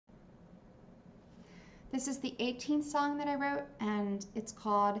This is the 18th song that I wrote, and it's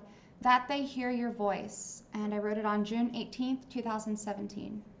called That They Hear Your Voice, and I wrote it on June 18th,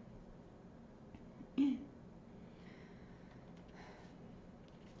 2017.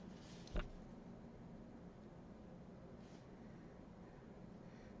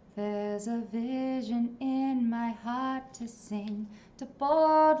 There's a vision in my heart to sing, to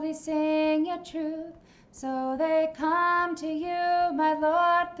boldly sing your truth. So they come to you, my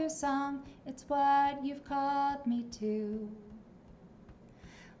Lord, through song. It's what you've called me to.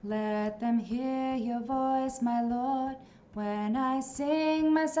 Let them hear your voice, my Lord, when I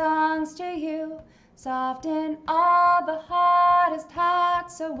sing my songs to you. Soften all the hardest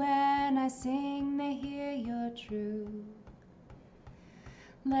hearts, so when I sing they hear your truth.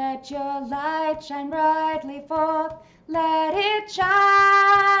 Let your light shine brightly forth, let it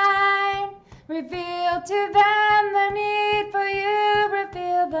shine. Reveal to them the need for you,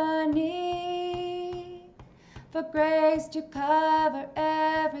 reveal the need for grace to cover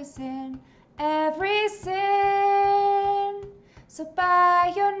every sin, every sin. So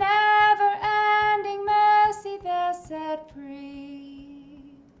by your never-ending mercy they're set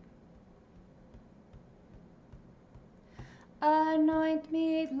free. Anoint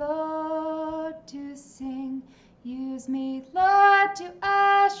me, Lord, to sing. Use me, Lord, to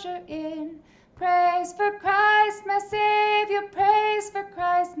usher in praise for Christ, my Savior, praise for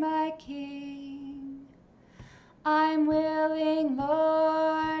Christ, my King. I'm willing,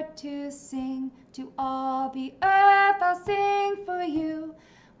 Lord, to sing to all the earth. I'll sing for you.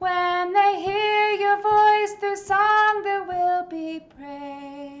 When they hear your voice through song, there will be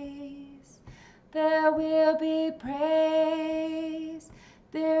praise. There will be praise.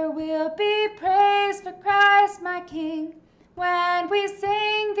 There will be praise for Christ, my King. When we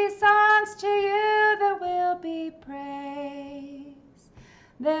sing these songs to you, there will be praise.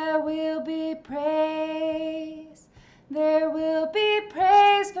 There will be praise. There will be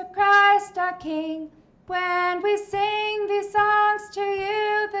praise for Christ, our King. When we sing these songs to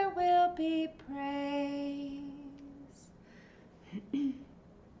you, there will be praise.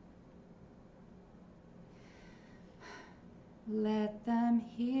 Let them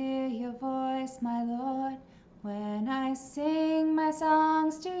hear your voice, my Lord, when I sing my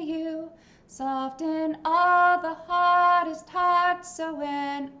songs to you. Soften all the hardest hearts, so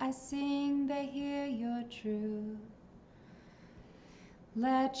when I sing they hear your truth.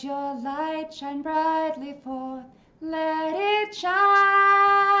 Let your light shine brightly forth, let it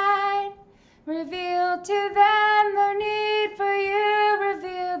shine. Reveal to them the need for you,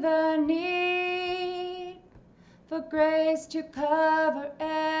 reveal the need for grace to cover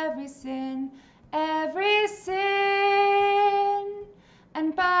every sin, every sin.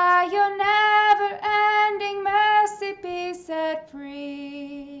 And by your never-ending mercy be set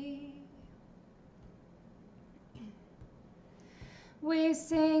free. We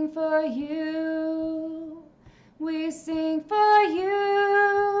sing for you, we sing for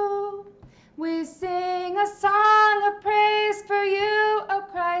you. We sing a song of praise for you, O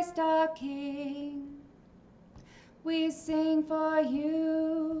Christ our King. We sing for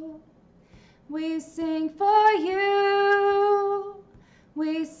you, we sing for you.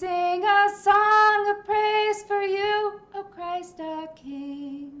 We sing a song of praise for you, O Christ our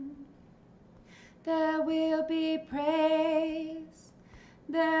King. There will be praise,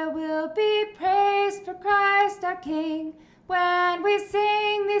 there will be praise for Christ our King. When we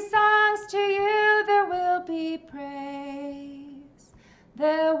sing these songs to you, there will be praise,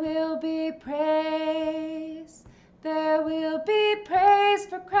 there will be praise. There will be praise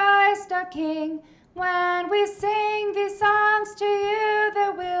for Christ our King. When we sing these songs to you,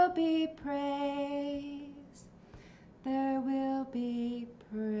 there will be praise. There will be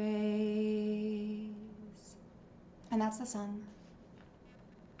praise. And that's the song.